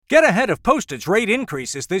Get ahead of postage rate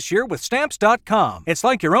increases this year with Stamps.com. It's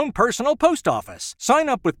like your own personal post office. Sign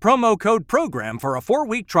up with promo code PROGRAM for a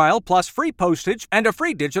 4-week trial plus free postage and a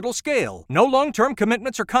free digital scale. No long-term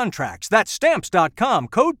commitments or contracts. That's Stamps.com,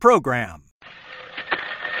 code PROGRAM.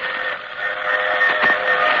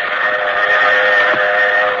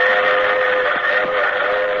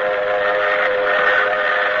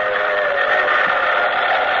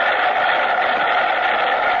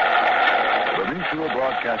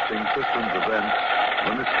 Broadcasting Systems presents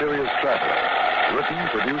The Mysterious Traveler, written,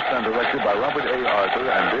 produced, and directed by Robert A.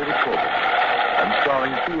 Arthur and David Coben, and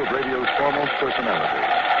starring two of radio's foremost personalities,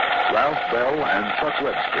 Ralph Bell and Chuck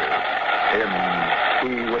Webster, in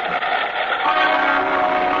Key Witness.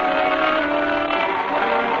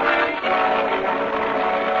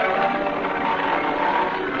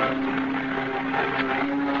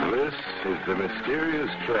 This is The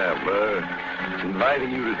Mysterious Traveler,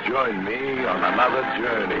 inviting you to join me on another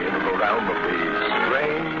journey into the realm of the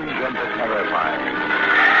strange and the terrifying.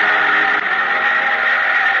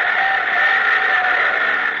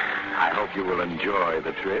 I hope you will enjoy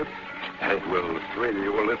the trip. It will thrill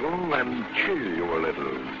you a little and chill you a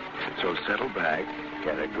little. So settle back,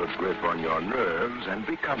 get a good grip on your nerves, and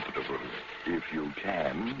be comfortable, if you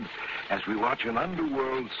can, as we watch an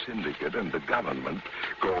underworld syndicate and the government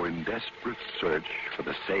go in desperate search for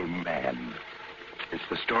the same man. It's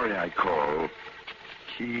the story I call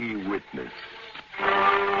Key Witness.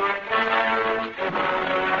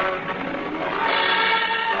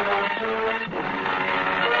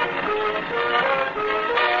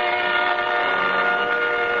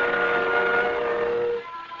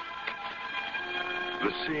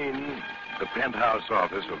 The scene, the penthouse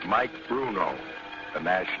office of Mike Bruno, the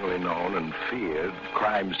nationally known and feared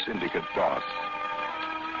crime syndicate boss.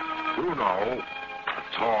 Bruno, a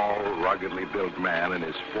tall, ruggedly built man in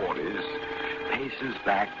his 40s, paces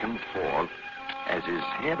back and forth as his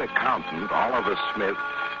head accountant, Oliver Smith,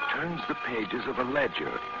 turns the pages of a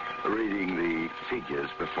ledger, reading the figures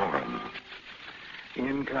before him.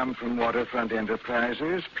 Income from Waterfront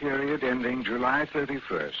Enterprises, period ending July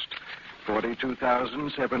 31st,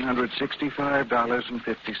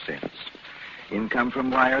 $42,765.50. Income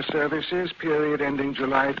from Wire Services, period ending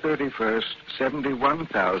July 31st,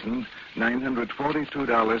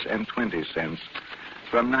 $71,942.20.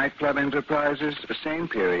 From Nightclub Enterprises, same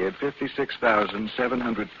period,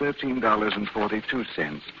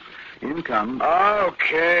 $56,713.42. Income...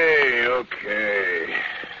 Okay.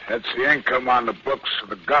 That's the income on the books of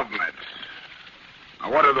the government.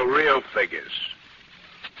 Now, what are the real figures?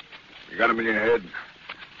 You got them in your head?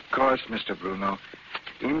 Of course, Mr. Bruno.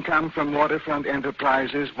 Income from Waterfront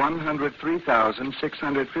Enterprises,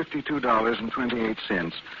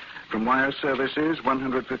 $103,652.28. From Wire Services,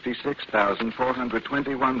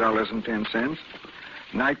 $156,421.10.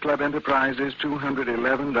 Nightclub Enterprises,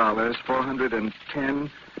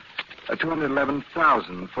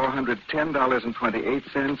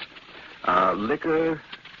 $211,410.28. Liquor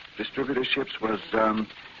distributorships was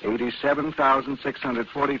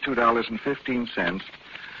 $87,642.15.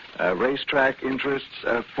 Racetrack interests,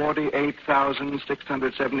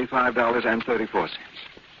 $48,675.34.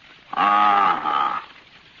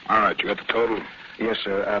 All right, you got the total? Yes,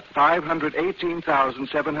 sir.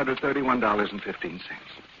 $518,731.15.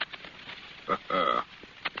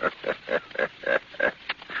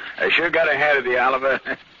 I sure got ahead of you, Oliver.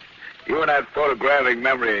 You and that photographic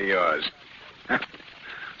memory of yours.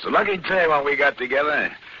 It's a lucky day when we got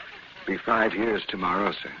together. Be 5 years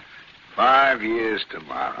tomorrow, sir. 5 years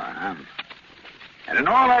tomorrow, huh? And in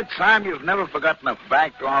all that time, you've never forgotten a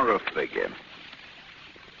fact or a figure.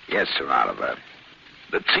 Yes, Sir Oliver.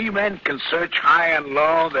 The T-men can search high and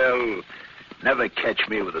low. They'll never catch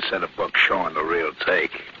me with a set of books showing the real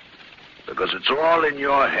take. Because it's all in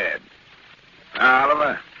your head. Huh,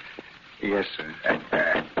 Oliver? Yes, sir.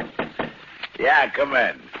 Yeah, come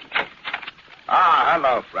in.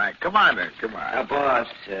 Hello, Frank. Come on in, come on. Boss,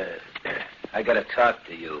 I gotta talk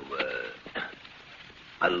to you,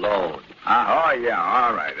 alone. Yeah,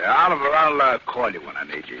 all right. Oliver, I'll call you when I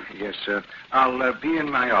need you. Yes, sir. I'll be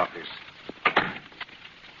in my office.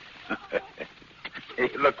 You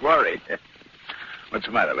look worried. What's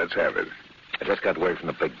the matter? Let's have it. I just got word from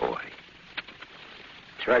the big boy.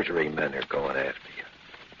 Treasury men are going after you.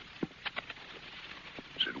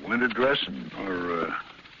 Is it winter dressing, or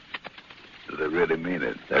do they really mean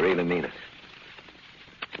it? They really mean it.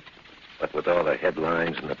 But with all the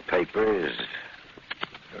headlines in the papers,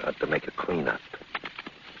 they're out to make a cleanup.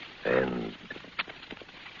 And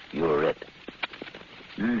you're it.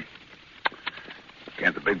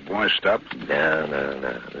 Can't the big boy stop? No.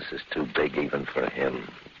 This is too big even for him.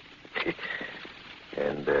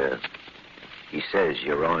 And and he says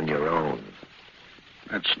you're on your own.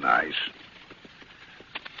 That's nice.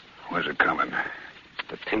 When's it coming?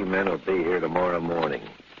 The T-men will be here tomorrow morning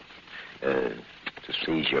to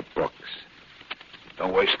seize your books.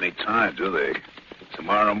 Don't waste any time, do they?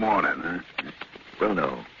 Tomorrow morning, huh?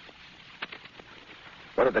 Bruno,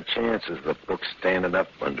 what are the chances of the book standing up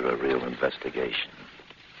under a real investigation?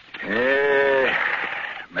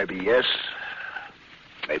 Maybe yes,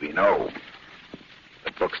 maybe no.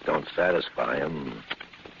 The books don't satisfy him.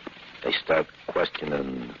 They start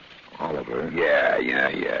questioning Oliver.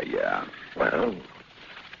 Yeah. Well,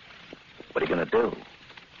 what are you going to do?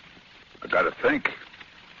 I gotta think.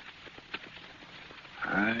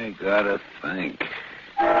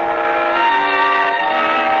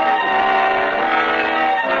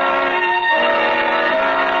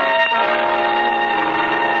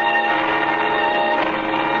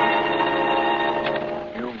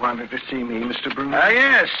 You wanted to see me, Mr. Bruno?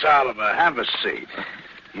 Yes, Oliver. Have a seat.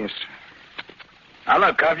 Yes, sir. Now,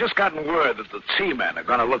 look, I've just gotten word that the T-men are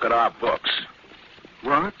going to look at our books.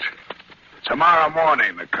 What? Tomorrow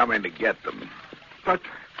morning, they're coming to get them. But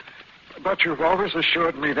you've always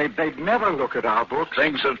assured me they'd never look at our books.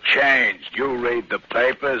 Things have changed. You read the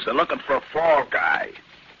papers. They're looking for a fall guy.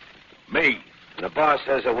 Me. The boss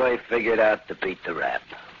has a way figured out to beat the rap.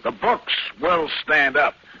 The books will stand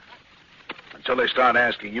up until they start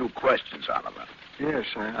asking you questions, Oliver. Yes,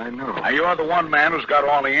 I know. Now, you're the one man who's got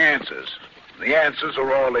all the answers. The answers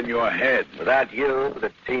are all in your head. Without you,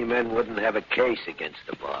 the T-men wouldn't have a case against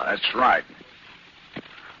the boss. That's right.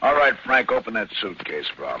 All right, Frank, open that suitcase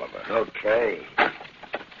for Oliver. Okay.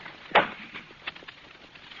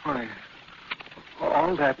 Why,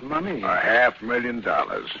 all that money.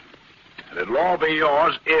 $500,000. And it'll all be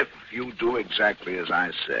yours if you do exactly as I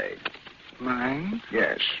say. Mine?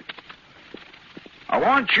 Yes. I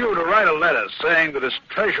want you to write a letter saying that as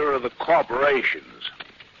treasurer of the corporations,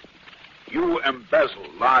 you embezzle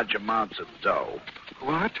large amounts of dough.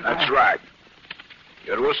 What? That's right.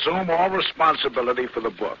 You're to assume all responsibility for the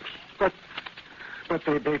books. But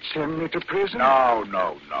they'd send me to prison? No.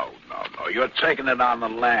 You're taking it on the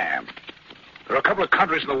lam. There are a couple of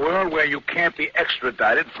countries in the world where you can't be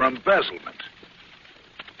extradited for embezzlement.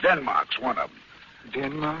 Denmark's one of them.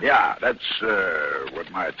 Denmark? Yeah, that's what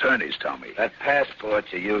my attorneys tell me. That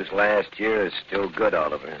passport you used last year is still good,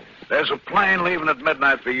 Oliver. There's a plane leaving at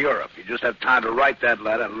midnight for Europe. You just have time to write that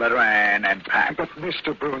letter and pack. But,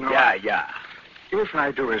 Mr. Bruno... Yeah. If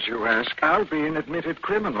I do as you ask, I'll be an admitted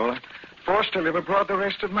criminal, forced to live abroad the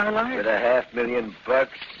rest of my life. With $500,000?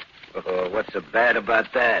 Oh, what's so bad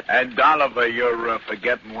about that? And, Oliver, you're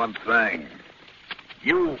forgetting one thing.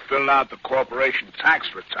 You fill out the corporation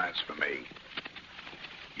tax returns for me.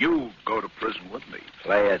 You go to prison with me.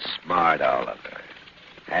 Play it smart, Oliver.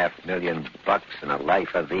 $500,000 and a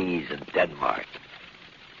life of ease in Denmark.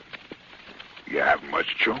 You haven't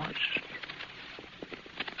much choice.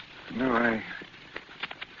 No,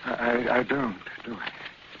 I don't, do I?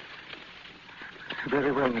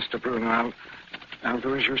 Very well, Mr. Bruno. I'll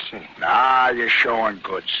do as you say. You're showing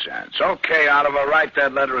good sense. Okay, Oliver, write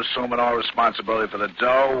that letter assuming all responsibility for the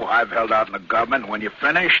dough. I've held out in the government. When you're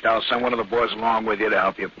finished, I'll send one of the boys along with you to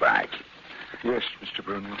help you pack. Yes, Mr.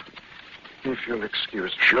 Bruno. If you'll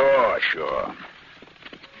excuse me. Sure.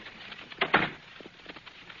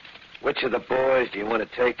 Which of the boys do you want to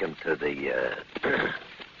take him to the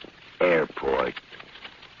airport?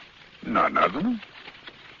 No, nothing.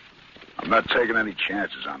 I'm not taking any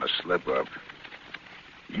chances on a slip-up.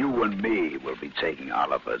 You and me will be taking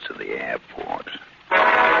Oliver to the airport.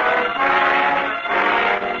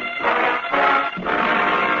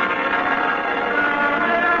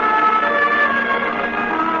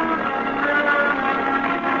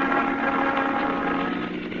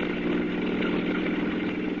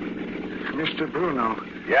 Mr. Bruno.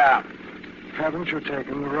 Yeah? Haven't you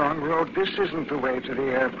taken the wrong road? This isn't the way to the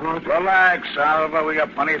airport. Relax, Oliver. We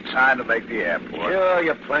got plenty of time to make the airport. Sure,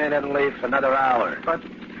 you're planning to leave for another hour.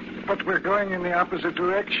 But we're going in the opposite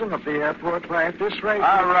direction of the airport. Why, at this rate...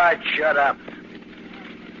 All right, shut up.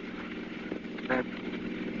 That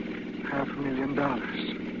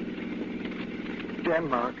 $500,000.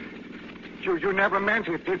 Denmark. You never meant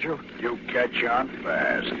it, did you? You catch on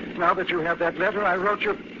fast. Now that you have that letter I wrote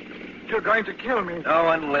you, you're going to kill me. No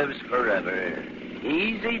one lives forever.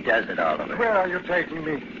 Easy does it, Oliver. Where are you taking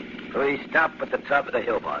me? Please stop at the top of the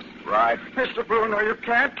hill, boss. Right. Mr. Bruno, you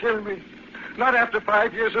can't kill me. Not after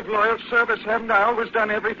 5 years of loyal service. Haven't I always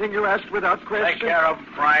done everything you asked without question? Take care of him,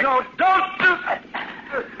 Frank. No, don't do...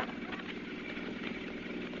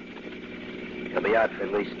 He'll be out for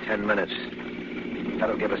at least 10 minutes.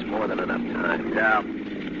 That'll give us more than enough time. Yeah.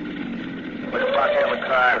 Where's the park of the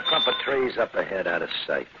car? A clump of trees up ahead, out of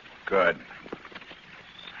sight. Good.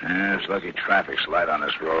 There's lucky traffic's light on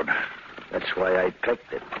this road. That's why I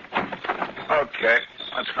picked it. Okay,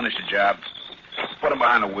 let's finish the job. Put him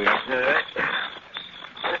behind the wheel. All right.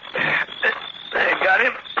 I got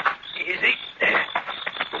him. Easy.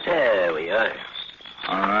 There we are.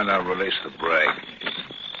 All right, I'll release the brake.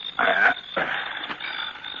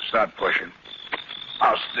 Start pushing.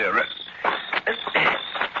 I'll steer it.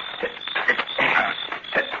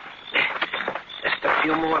 Just a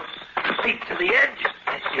few more feet to the edge.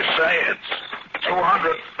 You say it's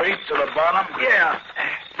 200 feet to the bottom? Yeah.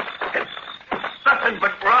 Nothing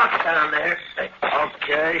but rock down there.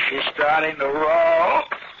 Okay, she's starting to roll.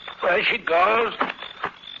 There she goes.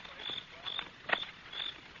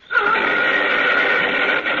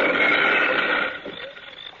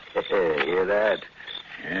 Hear that?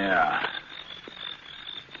 Yeah.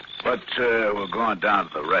 But we're going down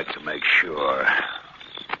to the wreck to make sure.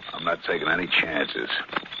 I'm not taking any chances.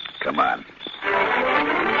 Come on.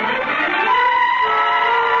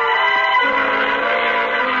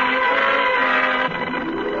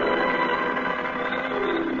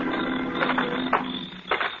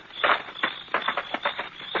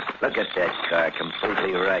 Look at that car,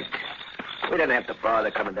 completely wrecked. We didn't have to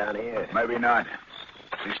bother coming down here. Maybe not.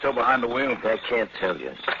 Is he still behind the wheel? I can't tell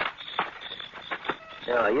you.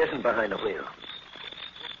 No, he isn't behind the wheel.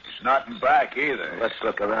 He's not in back either. Let's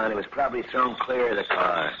look around. He was probably thrown clear of the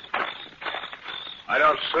car. I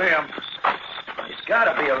don't see him. He's got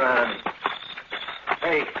to be around.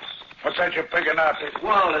 Hey, What's that you're picking up? his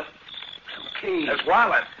wallet. Some keys. His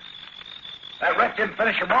wallet. That wreck didn't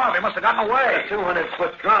finish him off. He must have gotten away. A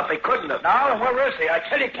 200-foot drop. He couldn't have. No, where is he? I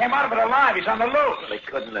tell you, he came out of it alive. He's on the loose. They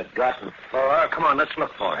couldn't have gotten far. Come on, let's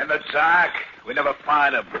look for him. In the dark. We never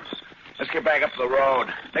find him. Let's get back up the road.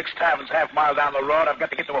 Next tavern's half a mile down the road. I've got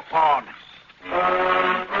to get to a pond.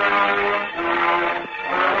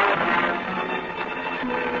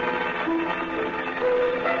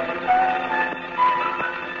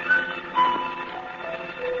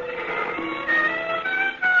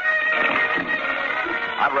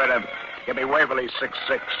 Operator, give me Waverly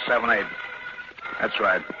 6678. That's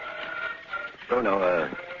right. Bruno,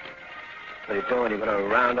 what are you doing? You going to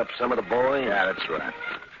round up some of the boys? Yeah, that's right.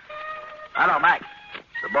 Hello, Mac.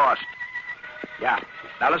 The boss. Yeah.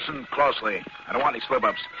 Now listen closely. I don't want any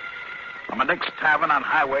slip-ups. I'm at Nick's Tavern on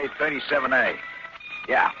Highway 37A.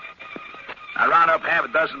 Yeah. Now round up half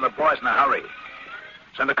a dozen of the boys in a hurry.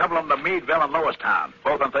 Send a couple of them to Meadville and Lewistown,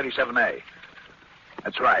 both on 37A.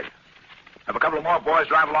 That's right. Have a couple of more boys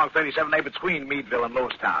drive along 37A between Meadville and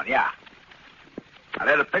Lewistown. Yeah. Now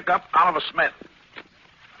they're to pick up Oliver Smith.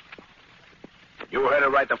 You heard it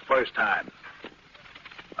right the first time.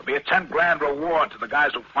 There'll be a 10 grand reward to the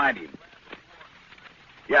guys who find him.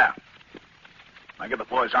 Yeah. Now get the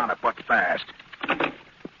boys on it, but fast.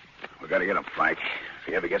 We gotta get him, Frank. If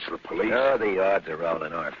he ever gets to the police. No, the odds are all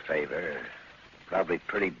in our favor. Probably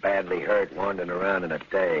pretty badly hurt, wandering around in a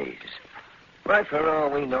daze. Right, for all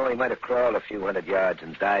we know, he might have crawled a few hundred yards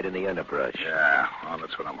and died in the underbrush. Yeah, well,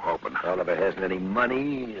 that's what I'm hoping. Oliver hasn't any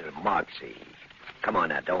money or moxie. Come on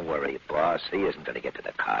now, don't worry, boss. He isn't going to get to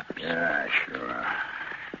the cops. Yeah, sure.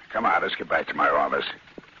 Come on, let's get back to my office.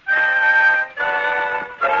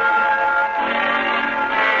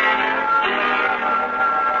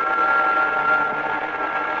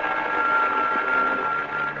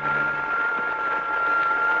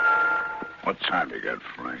 What time you got,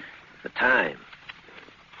 Frank? The time?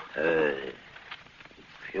 A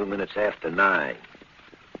few minutes after 9.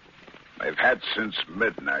 They've had since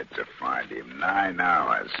midnight to find him. 9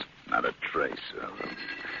 hours. Not a trace of him.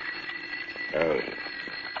 Hey,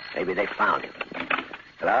 maybe they found him.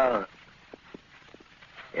 Hello?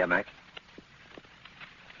 Yeah, Mac?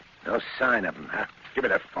 No sign of him, huh? Give me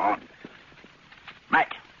that phone.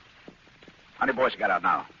 Mac, how many boys you got out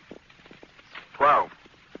now? 12.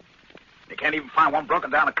 You can't even find one broken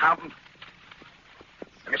down accountant?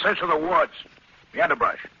 Have you searched for the woods, the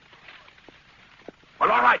underbrush? Well,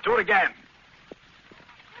 all right, do it again.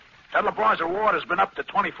 Tell the boys the reward has been up to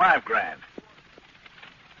 25 grand.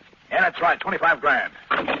 Yeah, that's right, 25 grand.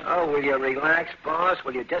 Oh, will you relax, boss?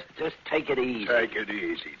 Will you just take it easy? Take it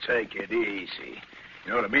easy, take it easy.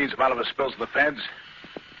 You know what it means if Oliver spills the feds?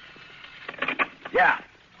 Yeah.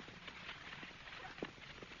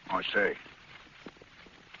 Oh, I say.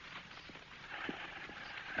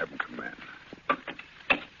 Have him come in.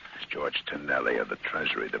 It's George Tonelli of the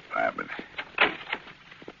Treasury Department.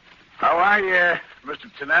 How are you, Mr.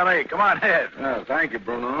 Tonelli? Come on in. Oh, thank you,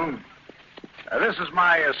 Bruno. This is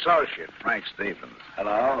my associate, Frank Stevens.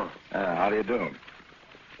 Hello? How do you do?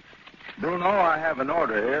 Bruno, I have an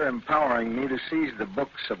order here empowering me to seize the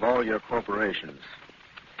books of all your corporations.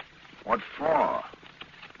 What for?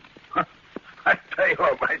 I pay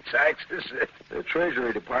all my taxes. The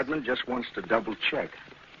Treasury Department just wants to double check.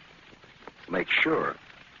 Make sure.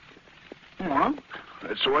 Well,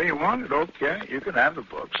 that's the way you want it. Okay, you can have the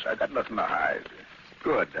books. I got nothing to hide.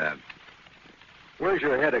 Good. Where's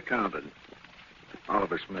your head accountant?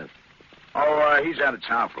 Oliver Smith. Oh, he's out of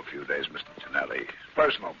town for a few days, Mr. Tonelli.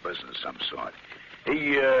 Personal business of some sort.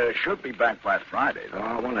 He should be back by Friday, though.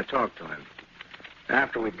 I want to talk to him.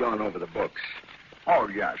 After we've gone over the books. Oh,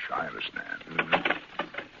 yes, I understand. Mm-hmm.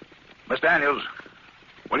 Miss Daniels,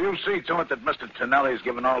 will you see to it that Mr. Tonelli is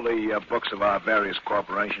given all the books of our various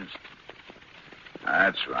corporations?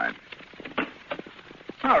 That's right.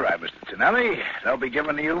 All right, Mr. Tonelli. They'll be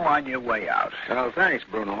given to you on your way out. Oh, thanks,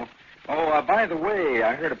 Bruno. Oh, by the way,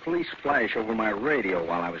 I heard a police flash over my radio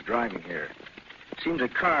while I was driving here. Seems a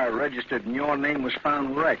car registered in your name was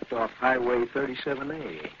found wrecked off Highway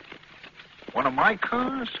 37A. One of my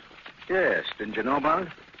cars? Yes. Didn't you know about it?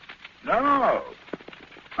 No.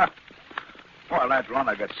 Huh. Well, that run,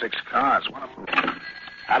 I got 6 cars. One of them.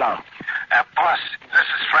 Hello. Boss, this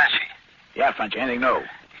is Frenchie. Yeah, Frenchie. Anything new?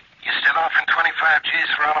 You still offering 25 G's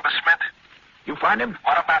for Oliver Smith? You find him?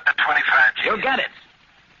 What about the 25 G's? You'll get it.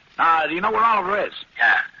 Now, do you know where Oliver is?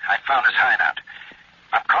 Yeah, I found his hideout.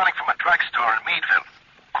 I'm calling from a drugstore in Meadville.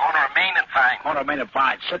 Corner of Main and Vine. Corner of Main and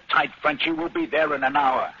Vine. Sit tight, Frenchie. We'll be there in an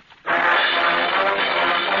hour.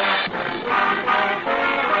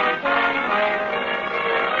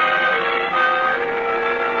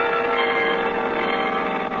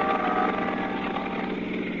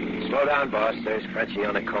 Slow down, boss. There's Frenchie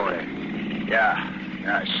on the corner. Yeah,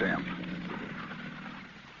 I see him.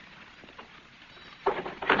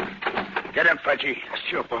 Get in, Frenchie.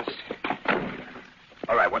 Sure, boss.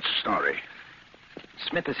 All right, what's the story?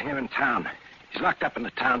 Smith is here in town. He's locked up in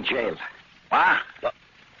the town jail. What?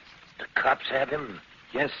 The cops have him?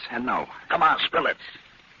 Yes and no. Come on, spill it.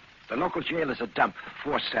 The local jail is a dump,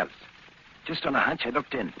 4 cells. Just on a hunch, I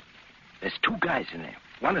looked in. There's 2 guys in there.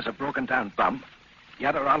 One is a broken-down bum. The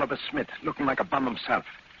other, Oliver Smith, looking like a bum himself.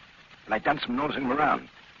 And I done some nosing around.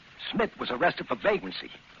 Smith was arrested for vagrancy.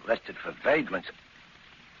 Arrested for vagrancy?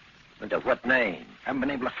 Under what name? Haven't been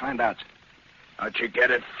able to find out. Don't you get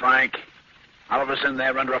it, Frank? Oliver's in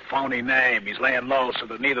there under a phony name. He's laying low so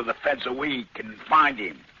that neither the feds or we can find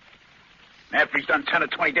him. After he's done 10 or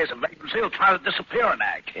 20 days of vagrancy, he'll try to disappear and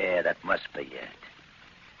act. Yeah, that must be it.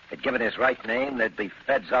 If he'd given his right name, there'd be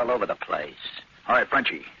feds all over the place. All right,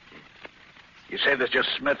 Frenchie. You say there's just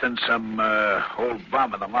Smith and some old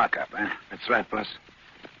bum in the lockup, eh? That's right, boss.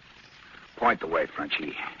 Point the way,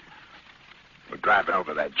 Frenchie. We're driving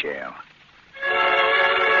over that jail.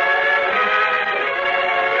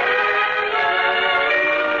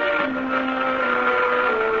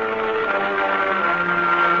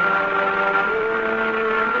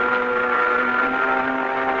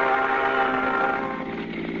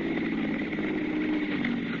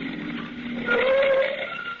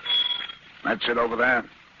 That's it over there?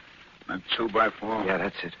 That 2x4? Yeah,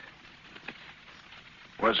 that's it.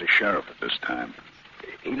 Where's the sheriff at this time?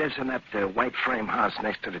 He lives in that white frame house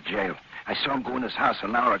next to the jail. I saw him go in his house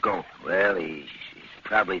an hour ago. Well, he's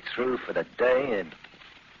probably through for the day, and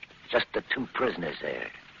just the 2 prisoners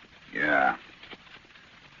there. Yeah.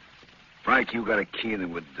 Frank, you got a key that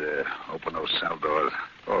would open those cell doors?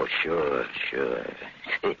 Oh, sure.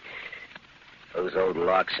 Those old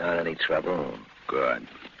locks aren't any trouble. Good.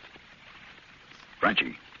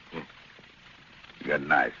 Frenchie, you got a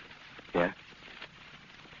knife? Yeah.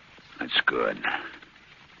 That's good.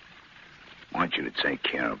 I want you to take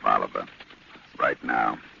care of Oliver right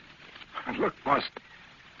now. And look, boss,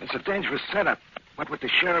 it's a dangerous setup. What with the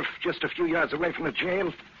sheriff just a few yards away from the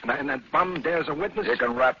jail, and that bum there's a witness? You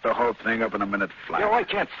can wrap the whole thing up in a minute flat. Yeah, why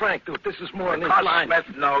can't Frank do it? This is more in his Because line.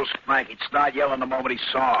 Smith knows Frank. He'd start yelling the moment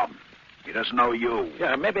he saw him. He doesn't know you.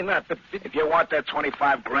 Yeah, maybe not, but... If you want that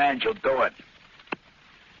 25 grand, you'll do it.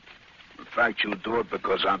 In fact, you'll do it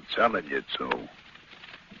because I'm telling you to.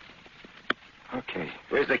 Okay.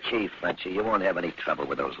 Here's the key, Fletcher. You won't have any trouble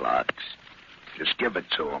with those locks. Just give it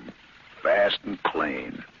to him. Fast and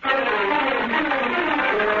clean.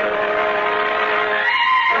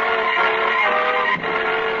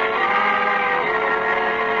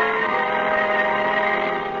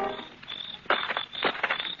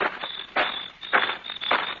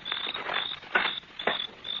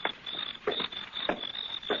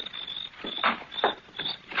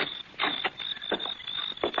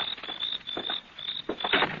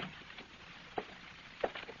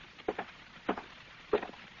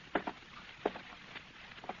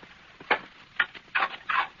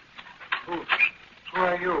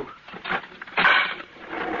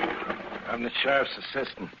 I'm the sheriff's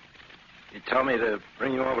assistant. You told me to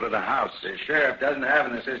bring you over to the house. The sheriff doesn't have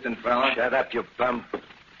an assistant, fella. Shut up, you bum.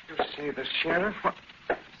 You see the sheriff? What?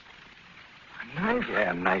 A knife?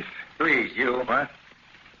 Yeah, a knife. Please, you. What?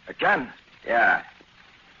 A gun? Yeah.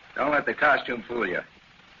 Don't let the costume fool you.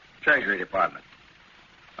 Treasury Department.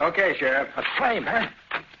 Okay, Sheriff. A flame, huh?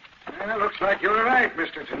 Well, looks like you were right,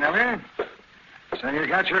 Mr. Tonelli. So you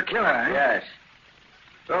got your killer, eh? Yes.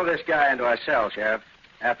 Throw this guy into our cell, Sheriff,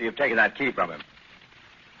 after you've taken that key from him.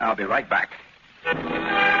 I'll be right back.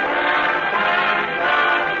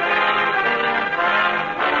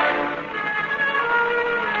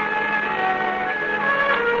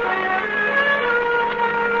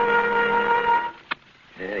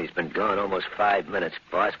 Yeah, he's been gone almost 5 minutes,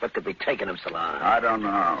 boss. What could be taking him so long? I don't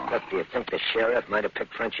know. Look, do you think the sheriff might have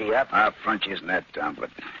picked Frenchie up? Frenchie isn't that dumb, but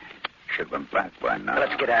should have been back by now.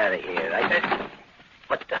 Let's get out of here.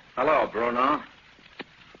 What the? Hello, Bruno.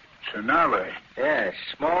 Tonelli. Yes,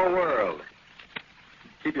 small world.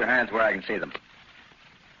 Keep your hands where I can see them.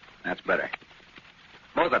 That's better.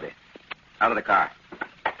 Both of you. Out of the car.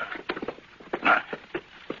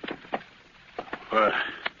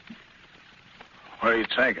 Where are you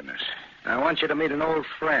taking us? I want you to meet an old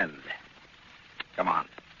friend. Come on.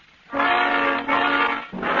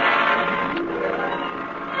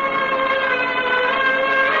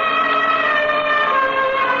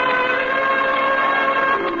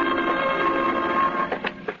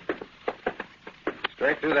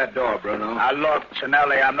 Straight through that door, Bruno. Now, look,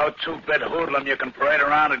 Tonelli, I'm no two-bit hoodlum you can parade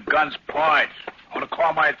around at guns point. I want to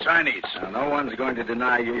call my attorneys. Now, no one's going to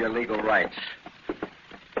deny you your legal rights.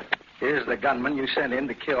 Here's the gunman you sent in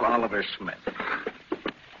to kill Oliver Smith.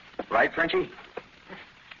 Right, Frenchie?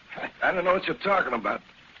 I don't know what you're talking about.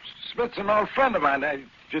 Smith's an old friend of mine. I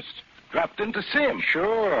just dropped in to see him.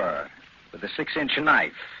 Sure. With a 6-inch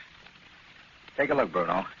knife. Take a look,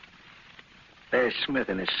 Bruno. There's Smith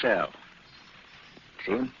in his cell.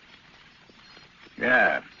 See him?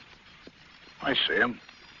 Yeah. I see him.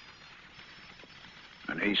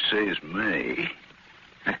 And he sees me.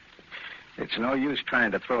 It's no use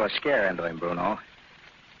trying to throw a scare into him, Bruno.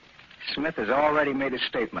 Smith has already made a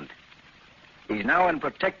statement. He's now in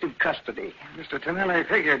protective custody. Mr. Tonelli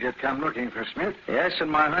figured you'd come looking for Smith. Yes, and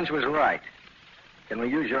my hunch was right. Can we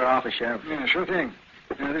use your office, Sheriff? Yeah, sure thing.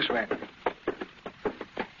 This way.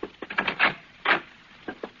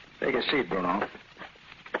 Take a seat, Bruno.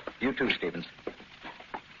 You too, Stevens.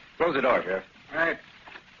 Close the door, Sheriff. Right.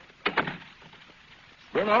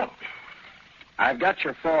 Bruno, I've got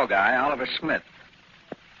your fall guy, Oliver Smith,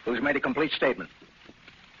 who's made a complete statement.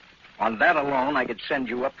 On that alone, I could send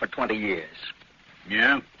you up for 20 years.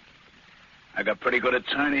 Yeah? I got pretty good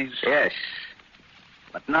attorneys. Yes,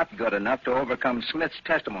 but not good enough to overcome Smith's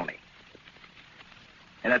testimony.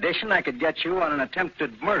 In addition, I could get you on an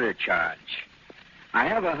attempted murder charge. I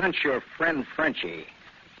have a hunch your friend Frenchie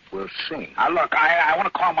will sing. Now, look, I want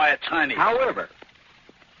to call my attorney. However,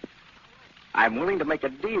 I'm willing to make a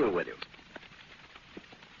deal with you.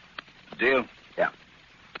 Deal? Yeah.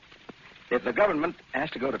 If the government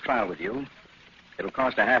has to go to trial with you, it'll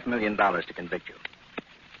cost $500,000 to convict you.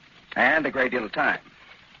 And a great deal of time.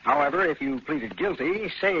 However, if you pleaded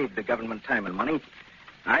guilty, saved the government time and money,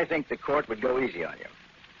 I think the court would go easy on you.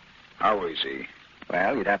 How easy?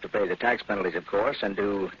 Well, you'd have to pay the tax penalties, of course, and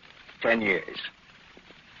do 10 years.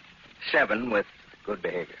 7 with good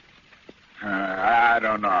behavior. I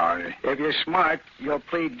don't know. If you're smart, you'll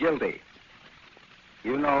plead guilty.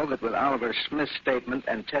 You know that with Oliver Smith's statement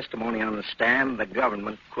and testimony on the stand, the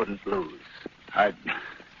government couldn't lose. I've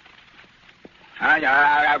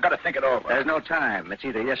got to think it over. There's no time. It's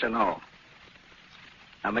either yes or no.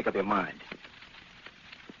 Now make up your mind.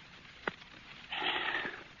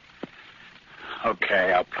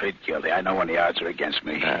 Okay, I'll plead guilty. I know when the odds are against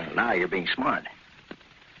me. Now you're being smart.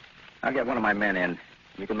 I'll get one of my men in.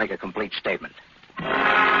 You can make a complete statement.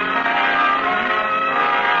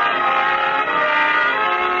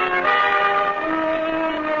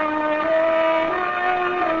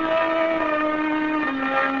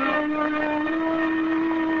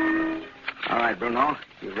 All right, Bruno.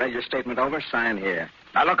 You read your statement over? Sign here.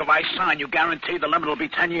 Now, look, if I sign, you guarantee the limit will be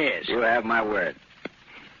 10 years. You have my word.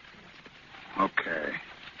 Okay.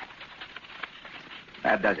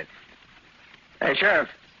 That does it. Hey, Sheriff,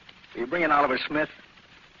 will you bring in Oliver Smith?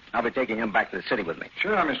 I'll be taking him back to the city with me.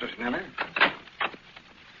 Sure, Mr. Tonelli.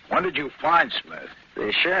 When did you find Smith?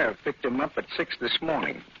 The sheriff picked him up at 6 this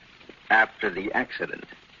morning, after the accident.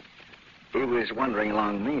 He was wandering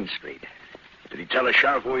along Main Street. Did he tell the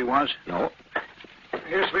sheriff who he was? No.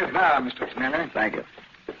 Here's Smith now, Mr. Tonelli. Thank you.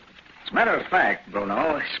 As a matter of fact,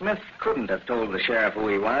 Bruno, Smith couldn't have told the sheriff who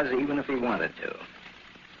he was, even if he wanted to.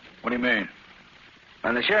 What do you mean?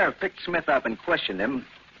 When the sheriff picked Smith up and questioned him,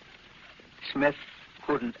 Smith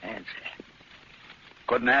couldn't answer.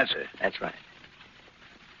 Couldn't answer? That's right.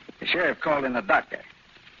 The sheriff called in a doctor.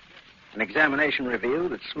 An examination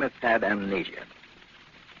revealed that Smith had amnesia.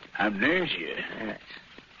 Amnesia? Yes.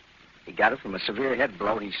 He got it from a severe head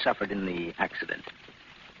blow he suffered in the accident.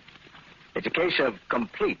 It's a case of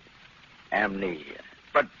complete amnesia.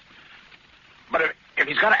 But if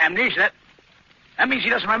he's got amnesia, that means he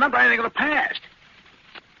doesn't remember anything of the past.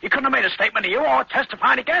 He couldn't have made a statement to you or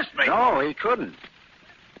testified against me. No, he couldn't.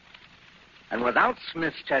 And without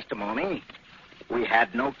Smith's testimony, we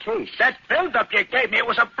had no case. That build-up you gave me, it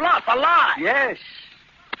was a bluff, a lie. Yes.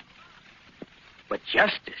 But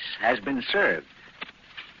justice has been served.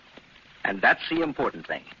 And that's the important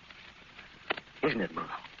thing. Isn't it, Murrow?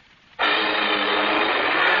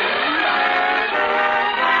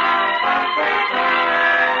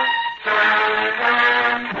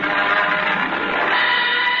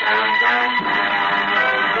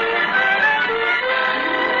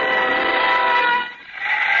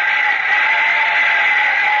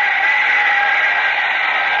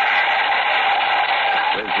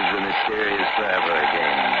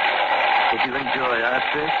 Did you enjoy our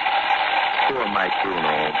trip? Poor Mike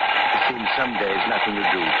Bruno. It seems some days nothing you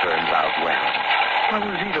do turns out well. How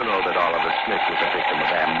was he to know that Oliver Smith was a victim of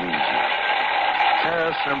amnesia?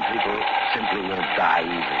 Some people simply won't die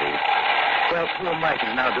easily. Well, poor Mike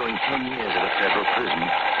is now doing 10 years at a federal prison.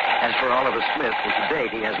 As for Oliver Smith, well, to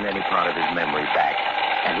date, he hasn't any part of his memory back,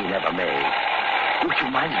 and he never may. Which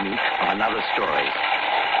reminds me of another story.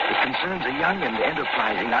 It concerns a young and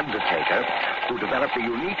enterprising undertaker who developed a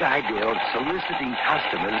unique idea of soliciting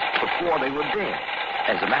customers before they were dead.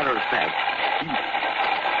 As a matter of fact, he...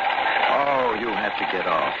 Oh, you have to get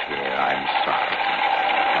off here. I'm sorry.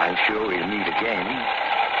 I'm sure we'll meet again.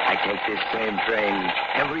 I take this same train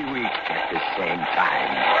every week at the same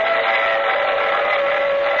time.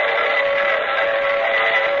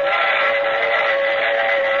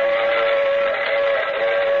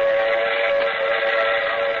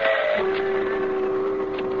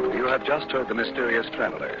 Just heard The Mysterious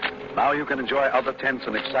Traveler. Now you can enjoy other tense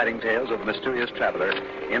and exciting tales of The Mysterious Traveler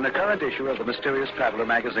in the current issue of The Mysterious Traveler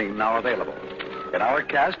magazine, now available. In our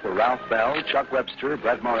cast were Ralph Bell, Chuck Webster,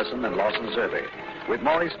 Brett Morrison, and Lawson Zerbe, with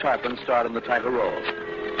Maurice Tarplin starred in the title role.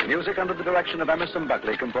 Music under the direction of Emerson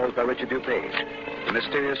Buckley, composed by Richard DuPage. The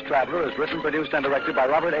Mysterious Traveler is written, produced, and directed by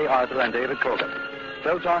Robert A. Arthur and David Cogan.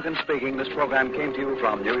 Phil Tonkin speaking. This program came to you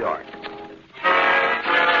from New York.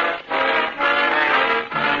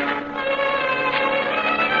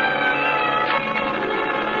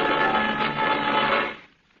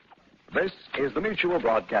 This is the Mutual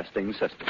Broadcasting System.